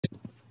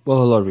Well,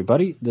 hello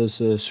everybody.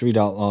 This is Street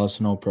Outlaws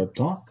No Prep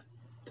Talk.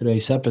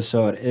 Today's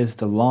episode is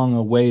the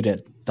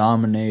long-awaited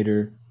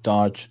Dominator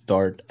Dodge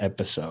Dart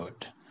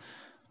episode.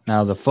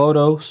 Now, the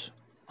photos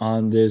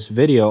on this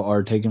video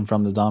are taken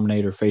from the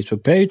Dominator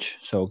Facebook page,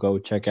 so go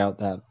check out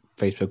that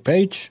Facebook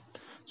page.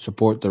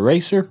 Support the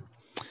racer.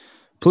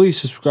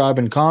 Please subscribe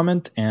and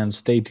comment, and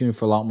stay tuned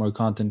for a lot more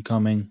content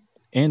coming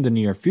in the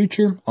near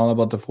future, all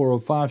about the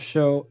 405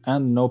 show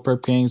and No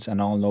Prep Kings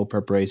and all No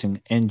Prep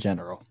racing in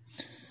general.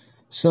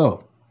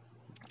 So,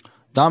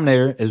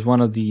 Dominator is one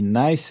of the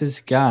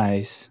nicest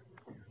guys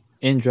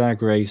in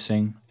drag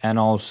racing and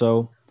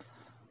also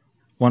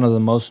one of the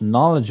most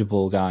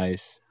knowledgeable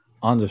guys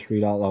on the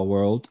Street Outlaw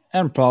world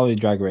and probably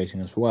drag racing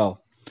as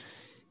well.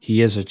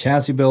 He is a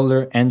chassis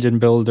builder, engine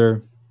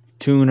builder,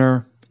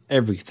 tuner,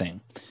 everything.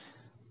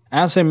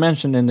 As I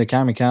mentioned in the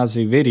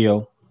Kamikaze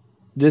video,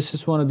 this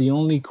is one of the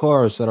only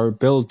cars that are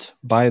built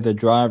by the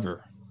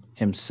driver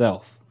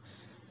himself.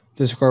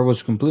 This car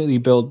was completely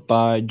built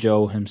by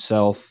Joe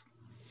himself.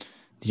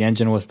 The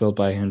engine was built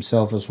by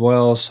himself as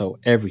well, so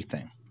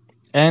everything.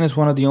 And it's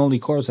one of the only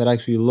cars that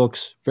actually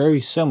looks very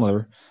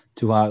similar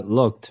to how it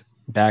looked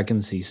back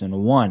in Season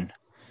 1.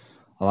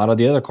 A lot of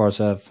the other cars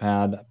have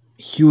had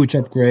huge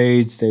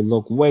upgrades, they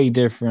look way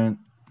different.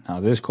 Now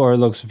this car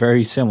looks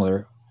very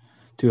similar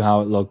to how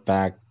it looked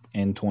back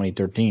in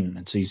 2013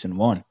 in Season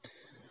 1.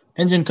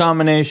 Engine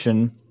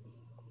combination,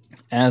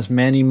 as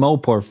many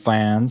Mopar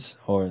fans,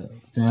 or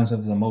fans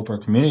of the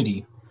Mopar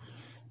community,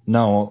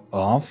 know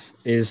of,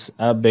 is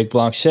a big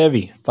block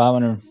Chevy,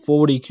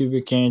 540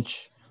 cubic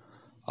inch,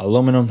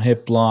 aluminum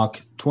hip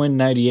block, twin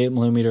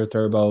 98mm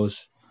turbos.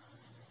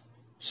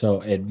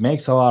 So it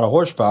makes a lot of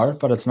horsepower,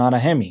 but it's not a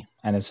Hemi,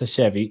 and it's a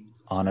Chevy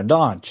on a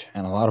Dodge,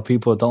 and a lot of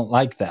people don't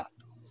like that.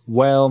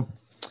 Well,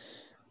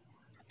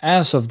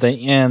 as of the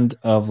end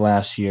of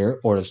last year,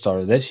 or the start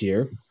of this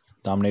year,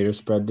 Dominator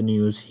spread the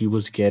news he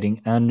was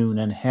getting a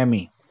Noonan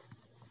Hemi.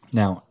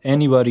 Now,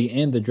 anybody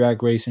in the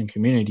drag racing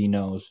community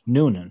knows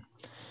Noonan.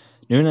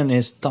 Noonan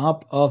is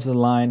top of the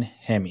line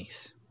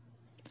Hemis.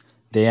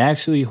 They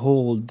actually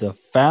hold the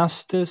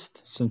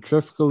fastest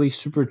centrifugally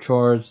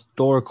supercharged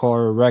door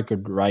car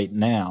record right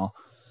now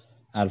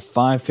at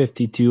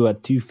 552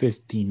 at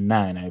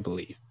 259, I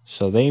believe.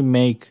 So they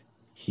make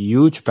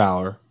huge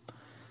power.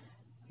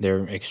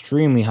 They're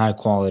extremely high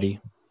quality.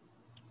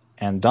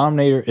 And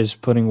Dominator is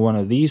putting one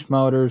of these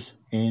motors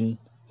in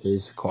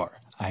his car.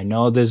 I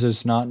know this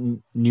is not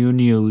new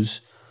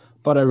news,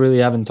 but I really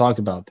haven't talked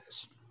about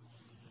this.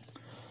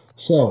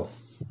 So,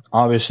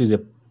 obviously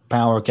the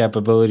power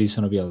capability is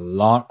going to be a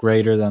lot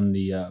greater than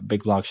the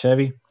big block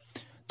Chevy.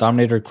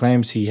 Dominator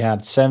claims he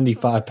had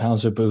 75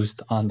 pounds of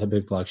boost on the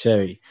big block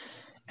Chevy.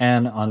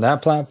 And on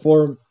that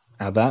platform,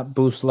 at that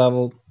boost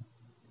level,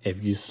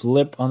 if you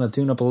slip on the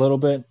tune-up a little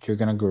bit, you're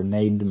going to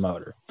grenade the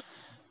motor.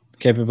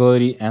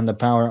 Capability and the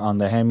power on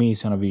the Hemi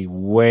is going to be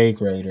way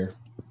greater.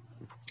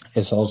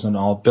 It's also an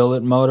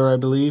all-billet motor, I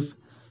believe.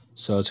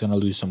 So it's going to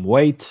lose some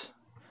weight.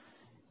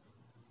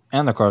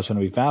 And the car's going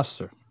to be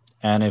faster.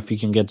 And if he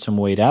can get some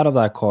weight out of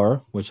that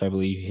car, which I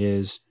believe he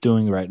is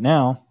doing right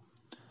now,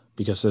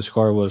 because this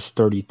car was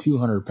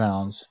 3,200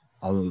 pounds,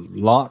 a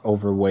lot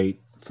overweight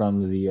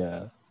from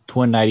the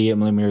twin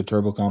 98mm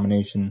turbo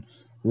combination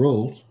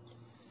rules,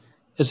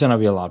 it's going to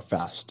be a lot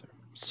faster.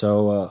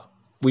 So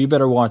we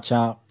better watch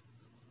out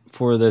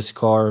for this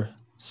car,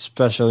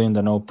 especially in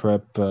the No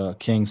Prep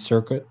King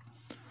circuit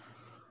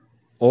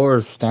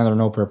or standard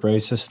No Prep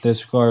races.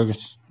 This car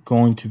is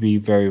going to be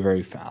very,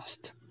 very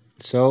fast.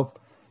 So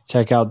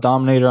check out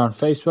Dominator on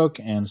Facebook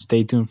and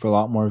stay tuned for a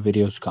lot more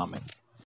videos coming.